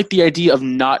don't like the idea of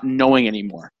not knowing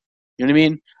anymore. You know what I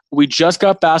mean? We just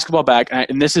got basketball back,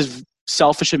 and this is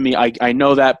selfish of me. I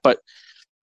know that, but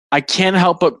I can't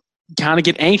help but kind of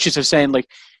get anxious of saying, like,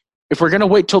 if we're going to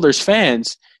wait till there's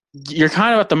fans, you're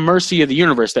kind of at the mercy of the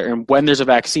universe there and when there's a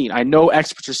vaccine. I know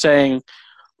experts are saying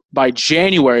by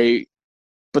January,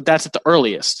 but that's at the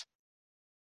earliest.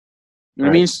 You know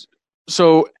what I mean?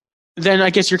 So then I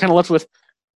guess you're kind of left with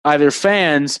either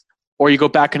fans or you go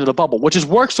back into the bubble, which has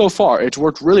worked so far. It's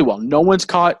worked really well. No one's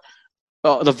caught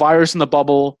the virus in the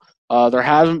bubble. There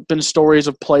haven't been stories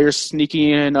of players sneaking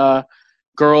in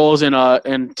girls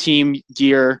in team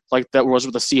gear like that was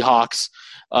with the Seahawks.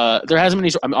 There hasn't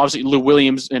been any, obviously Lou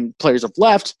Williams and players have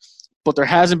left, but there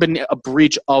hasn't been a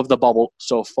breach of the bubble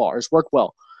so far. It's worked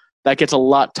well. That gets a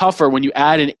lot tougher when you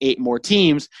add in 8 more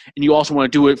teams, and you also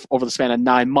want to do it over the span of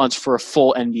 9 months for a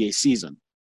full NBA season.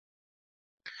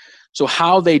 So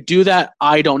how they do that,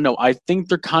 I don't know. I think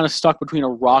they're kind of stuck between a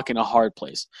rock and a hard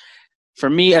place. For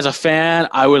me, as a fan,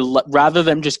 I would rather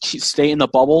them just stay in the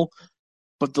bubble,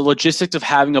 but the logistics of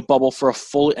having a bubble for a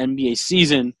full NBA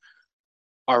season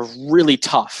are really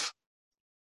tough.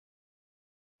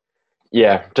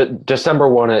 Yeah, December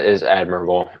 1 is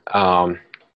admirable.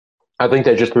 I think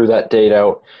they just threw that date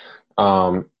out,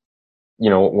 when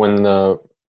the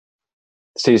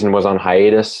season was on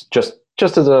hiatus, just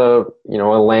as a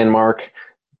landmark,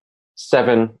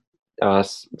 6-7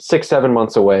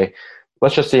 months away.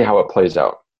 Let's just see how it plays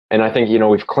out. And I think,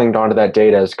 we've clinged onto that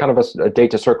date as kind of a date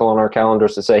to circle on our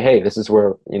calendars to say, hey, this is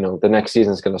where, the next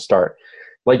season is going to start.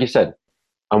 Like you said,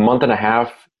 a month and a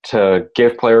half to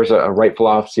give players a rightful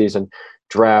off season,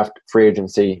 draft, free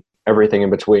agency, everything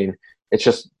in between.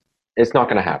 It's not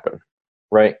going to happen,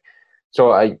 right?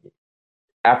 So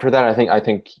after that, I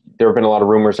think there have been a lot of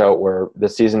rumors out where the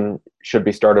season should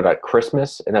be started at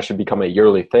Christmas, and that should become a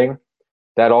yearly thing.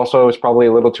 That also is probably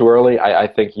a little too early. I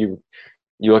think you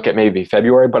look at maybe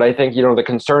February, but I think the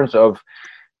concerns of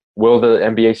will the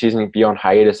NBA season be on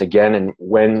hiatus again, and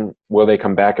when will they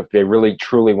come back if they really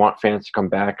truly want fans to come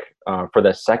back for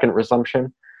the second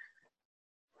resumption?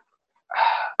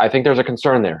 I think there's a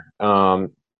concern there.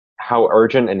 How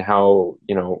urgent and how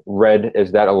red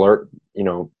is that alert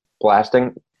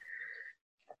blasting?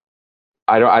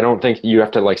 I don't think you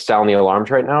have to sound the alarms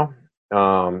right now,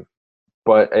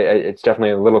 but it's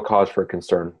definitely a little cause for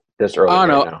concern this early. I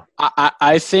don't know.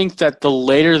 I think that the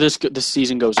later this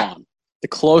season goes on, the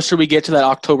closer we get to that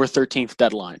October 13th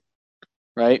deadline,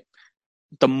 right?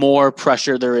 The more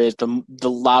pressure there is, the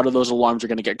louder those alarms are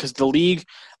going to get. Because the league,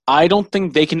 I don't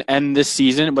think they can end this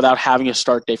season without having a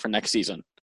start date for next season.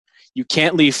 You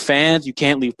can't leave fans, you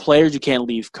can't leave players, you can't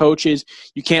leave coaches,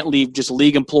 you can't leave just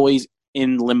league employees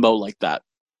in limbo like that.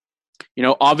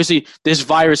 Obviously, this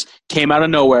virus came out of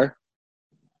nowhere.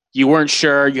 You weren't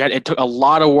sure. It took a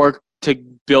lot of work to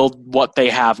build what they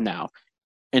have now,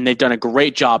 and they've done a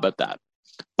great job at that.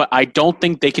 But I don't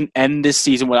think they can end this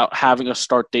season without having a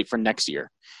start date for next year.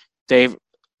 They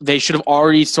should have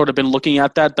already sort of been looking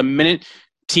at that. The minute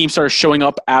teams started showing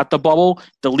up at the bubble,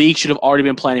 the league should have already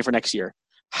been planning for next year.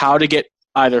 How to get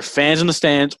either fans in the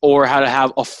stands or how to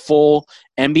have a full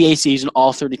NBA season,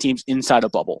 all 30 teams inside a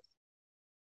bubble.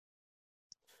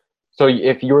 So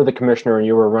if you were the commissioner and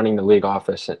you were running the league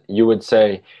office, you would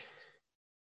say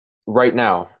right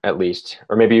now, at least,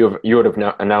 or maybe you would have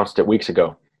announced it weeks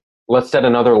ago, let's set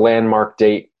another landmark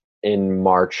date in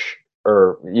March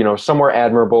or, somewhere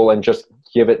admirable and just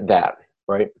give it that,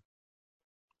 right?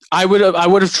 I would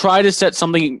have tried to set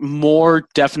something more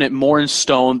definite, more in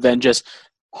stone than just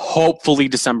hopefully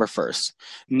December 1st.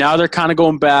 Now they're kind of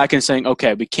going back and saying,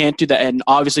 okay, we can't do that. And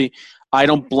obviously, I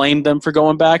don't blame them for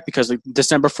going back because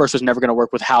December 1st was never going to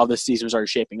work with how this season was already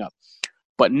shaping up.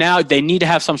 But now they need to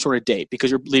have some sort of date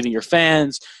because you're leaving your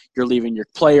fans, you're leaving your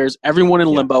players, everyone in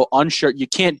limbo, unsure. You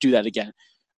can't do that again.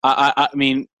 I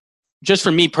mean, just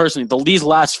for me personally, these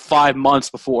last 5 months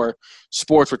before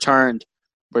sports returned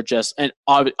were just – and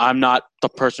I'm not the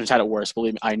person who's had it worse,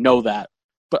 believe me. I know that.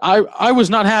 But I was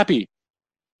not happy.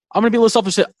 I'm going to be a little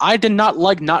selfish. I did not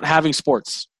like not having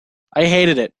sports. I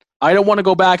hated it. I don't want to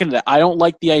go back into that. I don't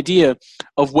like the idea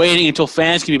of waiting until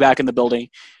fans can be back in the building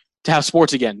to have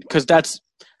sports again because that's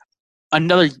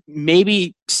another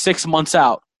maybe 6 months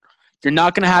out. You're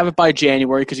not going to have it by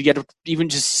January because you get to even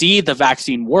just see the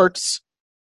vaccine works,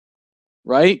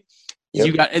 right?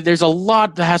 Yep. There's a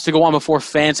lot that has to go on before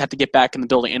fans have to get back in the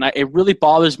building, and it really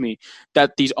bothers me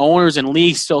that these owners and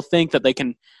leagues still think that they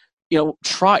can,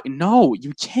 try. No,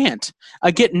 you can't.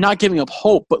 I get not giving up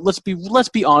hope, but let's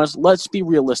be honest. Let's be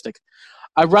realistic.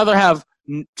 I'd rather have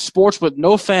sports with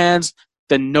no fans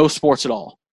than no sports at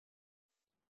all.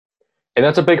 And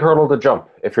that's a big hurdle to jump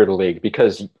if you're the league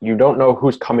because you don't know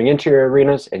who's coming into your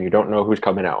arenas and you don't know who's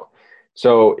coming out.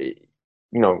 So,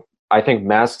 I think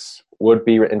masks would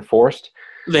be enforced.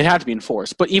 They'd have to be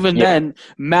enforced. But even then,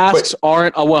 masks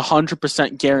aren't a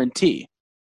 100% guarantee.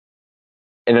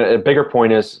 And a bigger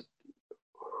point is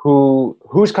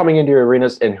who's coming into your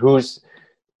arenas and who's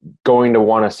going to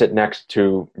want to sit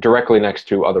directly next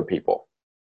to other people,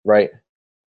 right?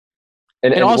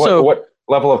 And also, what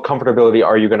level of comfortability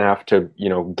are you going to have to,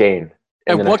 gain?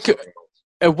 At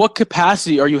what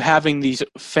capacity are you having these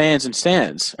fans and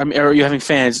stands? I mean, are you having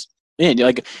fans in?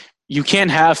 Like, you can't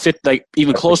have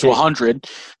even close to 100.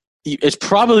 It's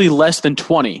probably less than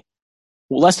 20.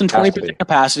 Less than 20%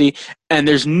 capacity, and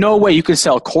there's no way you can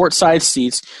sell courtside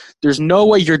seats. There's no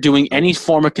way you're doing any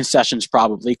form of concessions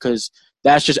probably because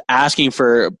that's just asking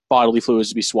for bodily fluids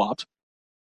to be swapped,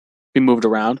 be moved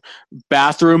around.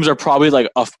 Bathrooms are probably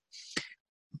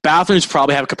bathrooms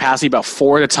probably have a capacity about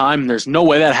 4 at a time, and there's no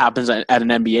way that happens at an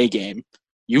NBA game.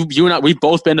 You and I, we've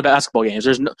both been to basketball games.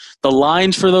 The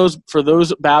lines for those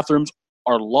bathrooms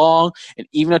are long, and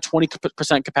even at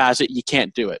 20% capacity, you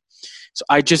can't do it. So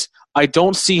I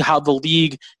don't see how the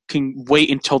league can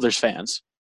wait until there's fans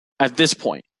at this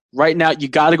point. Right now, you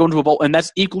got to go into a bowl, and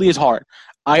that's equally as hard.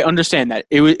 I understand that.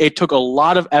 It took a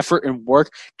lot of effort and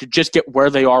work to just get where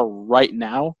they are right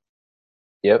now.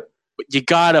 Yep. But you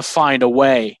got to find a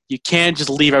way. You can't just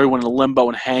leave everyone in limbo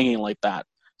and hanging like that.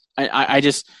 I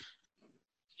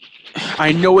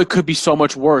know it could be so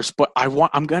much worse, but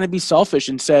I'm going to be selfish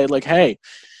and say, hey,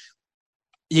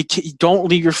 you don't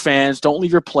leave your fans, don't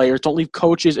leave your players, don't leave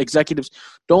coaches, executives,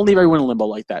 don't leave everyone in limbo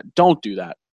like that. Don't do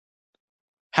that.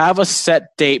 Have a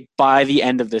set date by the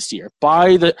end of this year,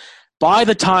 by the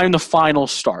time the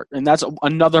finals start, and that's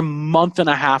another month and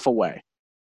a half away,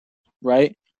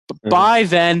 right? But by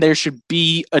then, there should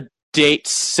be a date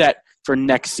set for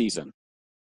next season.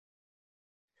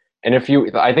 And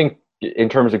I think in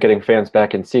terms of getting fans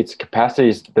back in seats, capacity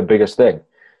is the biggest thing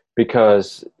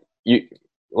because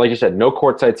like you said, no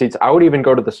courtside seats. I would even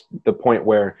go to the point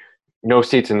where no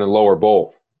seats in the lower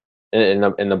bowl, in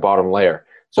the bottom layer.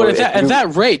 So but at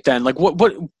that rate, then,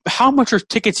 what? How much are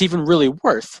tickets even really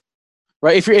worth?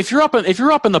 Right? If you're up in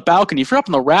the balcony, if you're up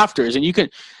in the rafters, and you can,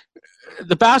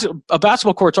 a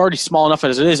basketball court's already small enough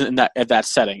as it is at that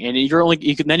setting, and you can only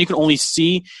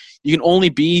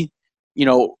be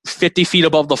 50 feet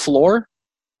above the floor.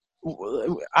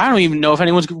 I don't even know if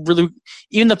anyone's really,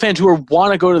 even the fans who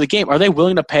want to go to the game, are they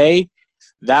willing to pay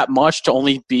that much to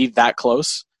only be that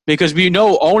close? Because we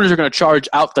know owners are going to charge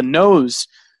out the nose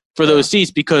for those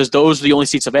seats because those are the only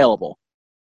seats available.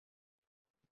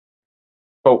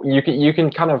 But you can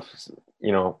kind of,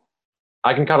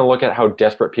 I can kind of look at how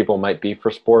desperate people might be for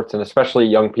sports, and especially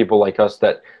young people like us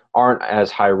that aren't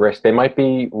as high risk. They might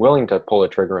be willing to pull a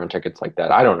trigger on tickets like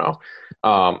that. I don't know.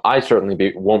 I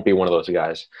certainly won't be one of those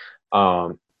guys.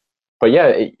 But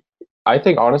yeah, I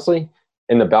think honestly,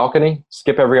 in the balcony,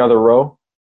 skip every other row,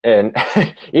 and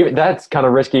even that's kind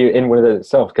of risky in with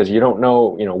itself because you don't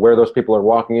know, where those people are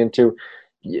walking into.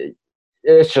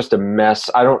 It's just a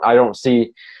mess. I don't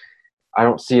see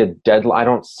a deadline. I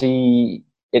don't see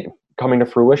it coming to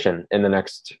fruition in the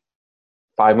next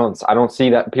 5 months. I don't see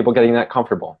that people getting that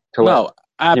comfortable. No,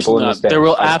 absolutely not. There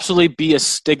will absolutely be a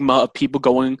stigma of people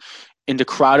going into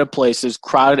crowded places,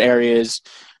 crowded areas,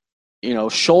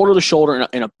 shoulder to shoulder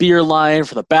in a beer line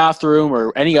for the bathroom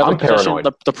or any other concession,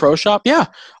 the pro shop. Yeah,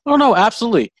 I don't know,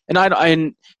 absolutely.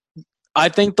 And I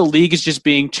think the league is just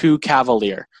being too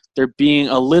cavalier. They're being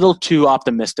a little too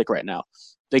optimistic right now.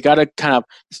 They got to kind of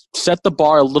set the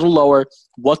bar a little lower.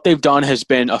 What they've done has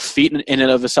been a feat in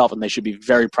and of itself, and they should be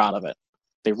very proud of it.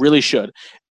 They really should.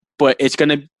 But it's going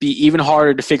to be even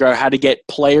harder to figure out how to get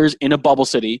players in a bubble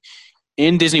city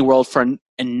in Disney World for an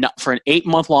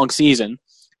 8-month-long season.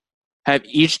 Have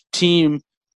each team,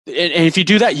 and if you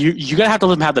do that, you're going to have to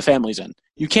let them have the families in.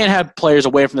 You can't have players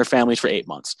away from their families for 8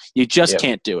 months. You just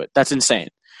can't do it. That's insane.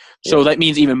 So that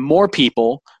means even more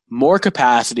people, more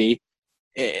capacity,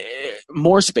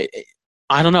 more space.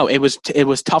 I don't know. It was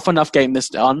tough enough getting this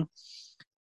done.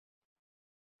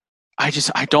 I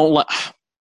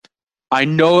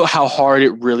know how hard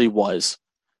it really was,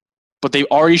 but they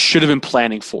already should have been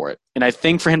planning for it. And I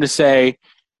think for him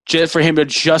to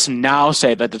just now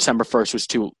say that December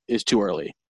 1st is too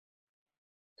early.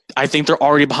 I think they're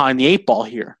already behind the 8 ball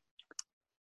here.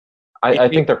 I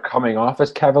think they're coming off as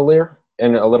cavalier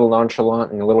and a little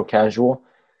nonchalant and a little casual,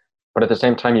 but at the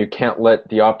same time, you can't let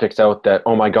the optics out that,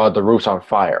 oh my God, the roof's on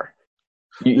fire.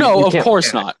 Of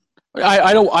course not.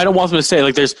 I don't want them to say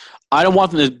I don't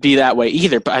want them to be that way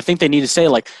either. But I think they need to say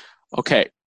okay,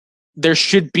 there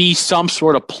should be some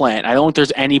sort of plan. I don't think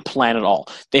there's any plan at all.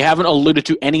 They haven't alluded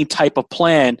to any type of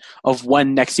plan of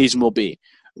when next season will be.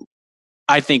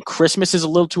 I think Christmas is a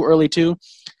little too early too.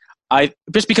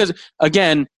 Just because,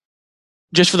 again,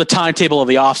 just for the timetable of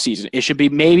the off season, it should be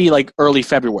maybe early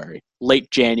February, late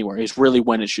January is really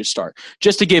when it should start.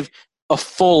 Just to give a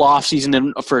full off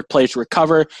season for players to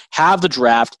recover, have the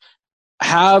draft,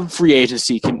 have free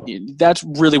agency. That's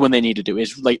really when they need to do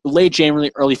is late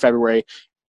January, early February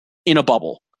in a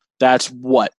bubble. That's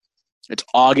what? It's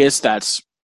August. That's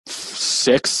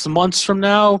 6 months from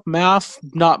now. Math,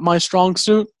 not my strong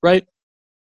suit, right?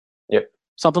 Yep.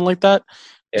 Something like that.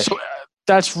 Yeah. So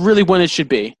that's really when it should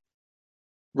be,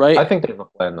 right? I think they have a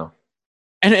plan, though.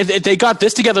 And if they got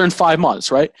this together in 5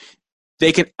 months, right?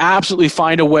 They can absolutely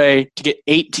find a way to get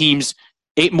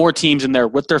 8 more teams in there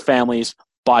with their families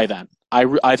by then.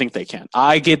 I think they can.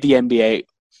 I give the NBA.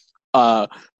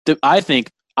 I think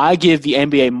I give the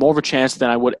NBA more of a chance than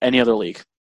I would any other league.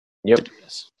 Yep,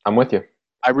 I'm with you.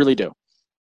 I really do.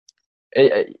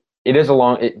 It is a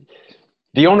long.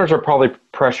 The owners are probably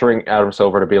pressuring Adam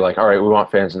Silver to be like, all right, we want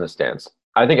fans in the stands.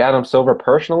 I think Adam Silver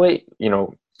personally,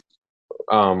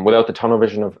 without the tunnel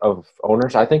vision of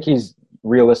owners, I think he's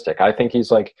realistic. I think he's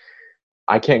like,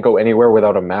 I can't go anywhere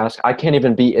without a mask. I can't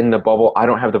even be in the bubble. I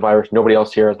don't have the virus. Nobody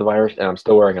else here has the virus, and I'm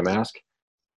still wearing a mask.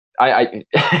 I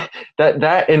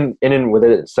that in and with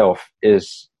it itself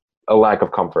is a lack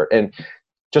of comfort. And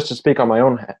just to speak on my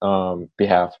own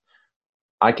behalf,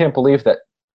 I can't believe that.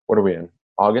 What are we in?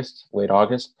 August, late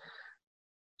August.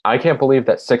 I can't believe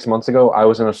that 6 months ago I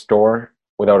was in a store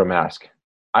without a mask.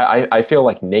 I feel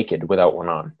like naked without one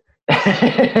on.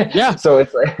 Yeah. So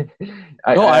it's like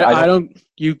I don't.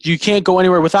 You can't go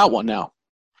anywhere without one now.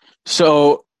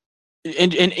 So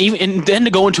and then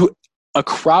to go into a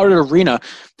crowded arena,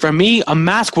 for me, a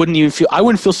mask wouldn't even feel. I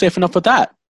wouldn't feel safe enough with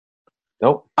that.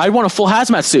 Nope. I want a full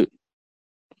hazmat suit.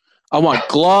 I want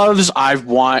gloves. I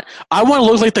want to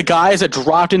look like the guys that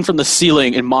dropped in from the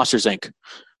ceiling in Monsters Inc.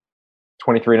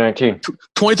 2319.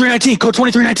 2319. Code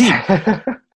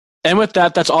 2319. And with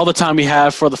that, that's all the time we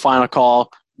have for the final call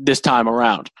this time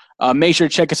around. Make sure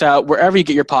to check us out wherever you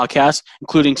get your podcasts,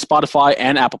 including Spotify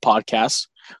and Apple Podcasts.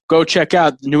 Go check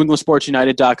out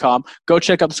NewEnglandSportsUnited.com. Go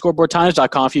check out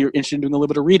theScoreboardTimes.com if you're interested in doing a little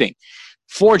bit of reading.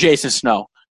 For Jason Snow,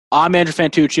 I'm Andrew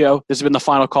Fantuccio. This has been the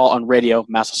final call on Radio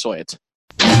Massasoit.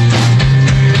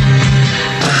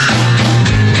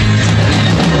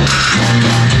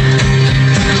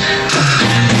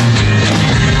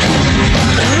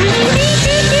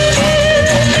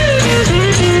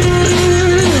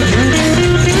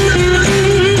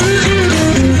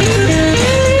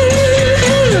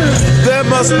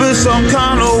 Must be some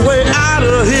kind of way out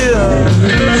of here.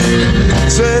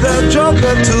 Say the joker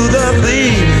to the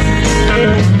thief.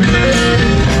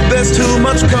 There's too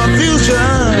much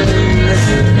confusion.